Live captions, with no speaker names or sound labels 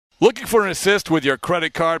Looking for an assist with your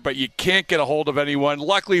credit card, but you can't get a hold of anyone?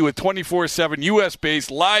 Luckily, with 24/7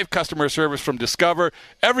 U.S.-based live customer service from Discover,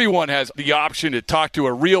 everyone has the option to talk to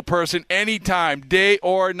a real person anytime, day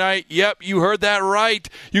or night. Yep, you heard that right.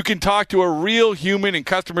 You can talk to a real human in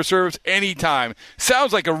customer service anytime.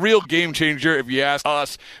 Sounds like a real game changer if you ask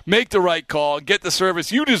us. Make the right call and get the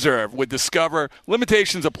service you deserve with Discover.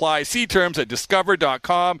 Limitations apply. See terms at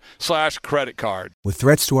discover.com/creditcard. With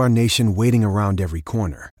threats to our nation waiting around every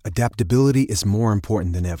corner, adaptability is more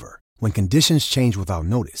important than ever. When conditions change without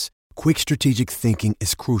notice, quick strategic thinking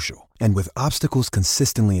is crucial. And with obstacles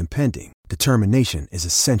consistently impending, determination is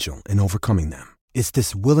essential in overcoming them. It's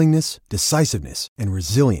this willingness, decisiveness, and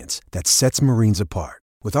resilience that sets Marines apart.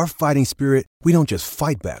 With our fighting spirit, we don't just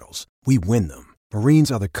fight battles, we win them.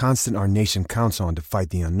 Marines are the constant our nation counts on to fight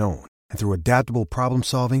the unknown. And through adaptable problem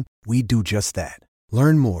solving, we do just that.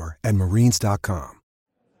 Learn more at marines.com.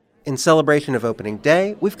 In celebration of opening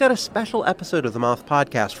day, we've got a special episode of the Moth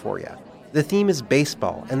Podcast for you. The theme is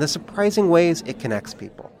baseball and the surprising ways it connects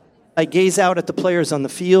people. I gaze out at the players on the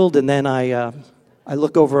field, and then I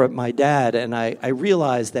look over at my dad, and I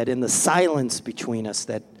realize that in the silence between us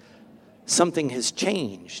that something has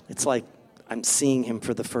changed. It's like I'm seeing him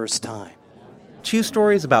for the first time. 2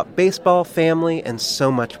 stories about baseball, family, and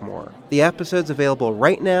so much more. The episode's available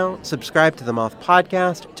right now. Subscribe to the Moth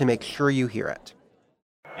Podcast to make sure you hear it.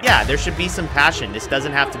 Yeah, there should be some passion. This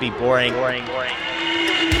doesn't have to be boring. You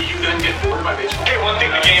then get bored by baseball. Hey, one thing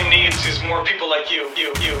the game needs is more people like you.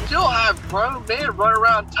 Still have grown men run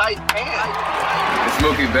around tight pants. It's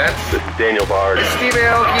Mookie Betts. This is Daniel Bard. It's Steve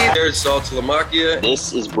Aoki. There's Sal Talamacchia.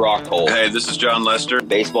 This is Brock Holt. Hey, this is John Lester.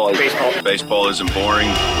 Baseball isn't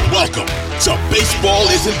boring. Welcome to Baseball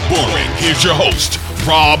Isn't Boring. Here's your host,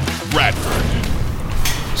 Rob Bradford.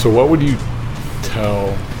 So what would you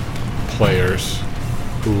tell players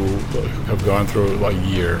who have gone through like a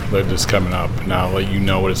year, they're just coming up now, like, you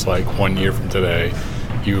know what it's like 1 year from today,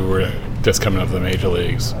 you were just coming up to the major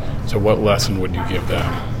leagues. So what lesson would you give them?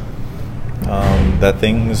 That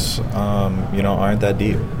things aren't that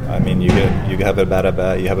deep. I mean, you have a bad at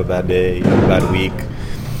bat, you have a bad day, you have a bad week.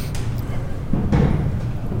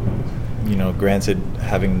 Granted,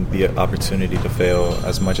 having the opportunity to fail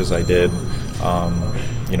as much as I did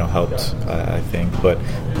helped, I think. But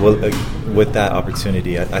with that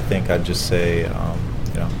opportunity, I think I'd just say,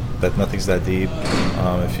 that nothing's that deep.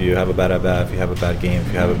 If you have a bad at bat, if you have a bad game,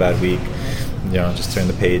 if you have a bad week, just turn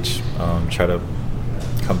the page, try to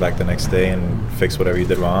come back the next day and fix whatever you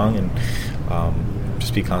did wrong, and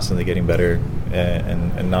just be constantly getting better,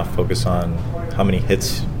 and not focus on how many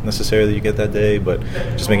hits necessarily you get that day, but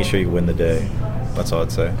just making sure you win the day. That's all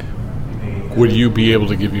I'd say. Would you be able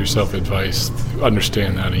to give yourself advice,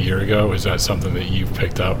 understand that a year ago? Is that something that you've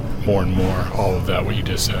picked up more and more, all of that, what you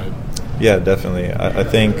just said? Yeah, definitely. I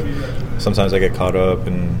think sometimes I get caught up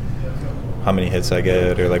in how many hits I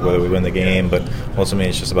get or like whether we win the game, but ultimately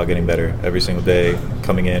it's just about getting better every single day,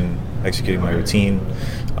 coming in, executing my routine,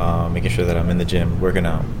 making sure that I'm in the gym, working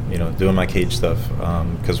out, doing my cage stuff,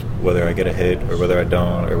 because whether I get a hit or whether I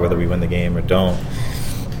don't, or whether we win the game or don't,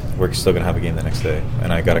 we're still going to have a game the next day.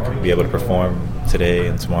 And I got to be able to perform today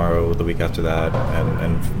and tomorrow, the week after that,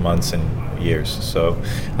 and months and years. So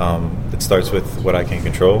it starts with what I can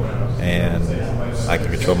control, and I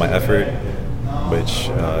can control my effort, which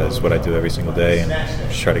is what I do every single day, and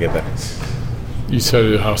just try to get better. You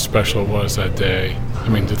said how special it was that day. I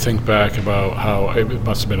mean, to think back about how it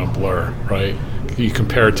must have been a blur, right? You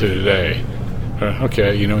compare it to today.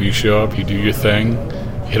 Okay, you show up, you do your thing,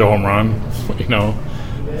 hit a home run,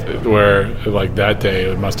 where like that day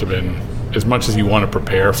it must have been, as much as you want to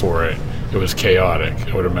prepare for it, it was chaotic,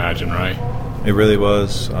 I would imagine, right? It really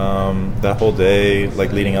was. That whole day,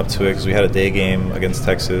 like leading up to it, because we had a day game against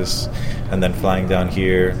Texas and then flying down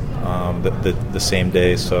here the same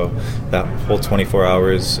day. So that whole 24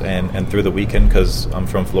 hours and through the weekend, because I'm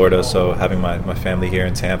from Florida, so having my family here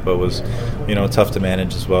in Tampa was, tough to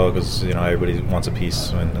manage as well, because, everybody wants a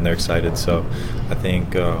piece and they're excited. So I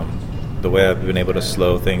think the way I've been able to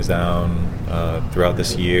slow things down throughout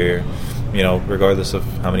this year, regardless of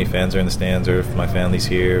how many fans are in the stands or if my family's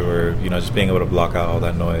here, or, just being able to block out all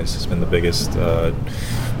that noise has been the biggest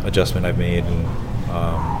adjustment I've made. And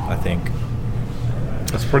I think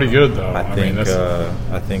that's pretty good, though. I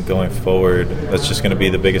think going forward, that's just going to be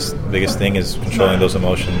the biggest thing, is controlling those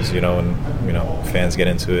emotions. When fans get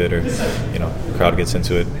into it, or the crowd gets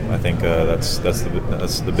into it. I think that's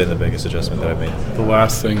been the biggest adjustment that I've made. The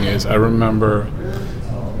last thing is, I remember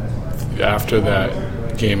after that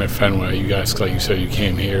game at Fenway, you guys, like you said, you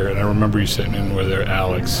came here, and I remember you sitting in with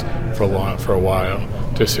Alex for a while.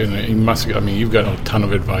 You've got a ton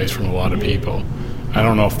of advice from a lot of people. I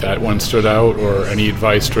don't know if that one stood out or any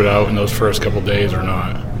advice stood out in those first couple days or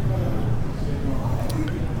not.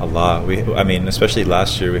 A lot. I mean, especially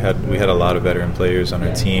last year, we had a lot of veteran players on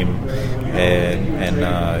our team,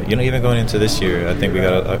 and even going into this year, I think we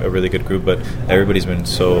got a really good group. But everybody's been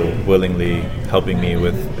so willingly helping me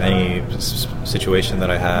with any situation that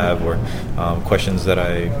I have or questions that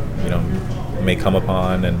I may come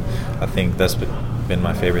upon, and I think that's been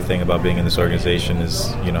my favorite thing about being in this organization is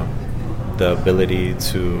the ability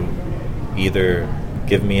to either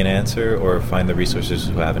give me an answer or find the resources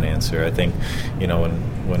who have an answer. I think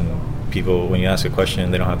when you ask a question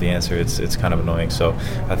and they don't have the answer, it's kind of annoying. So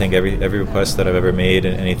I think every request that I've ever made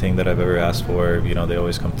and anything that I've ever asked for, they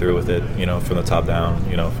always come through with it, from the top down,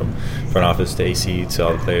 from front office to AC to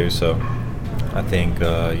all the players. So I think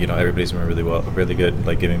everybody's been really good,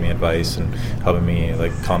 like giving me advice and helping me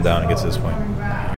like calm down and get to this point.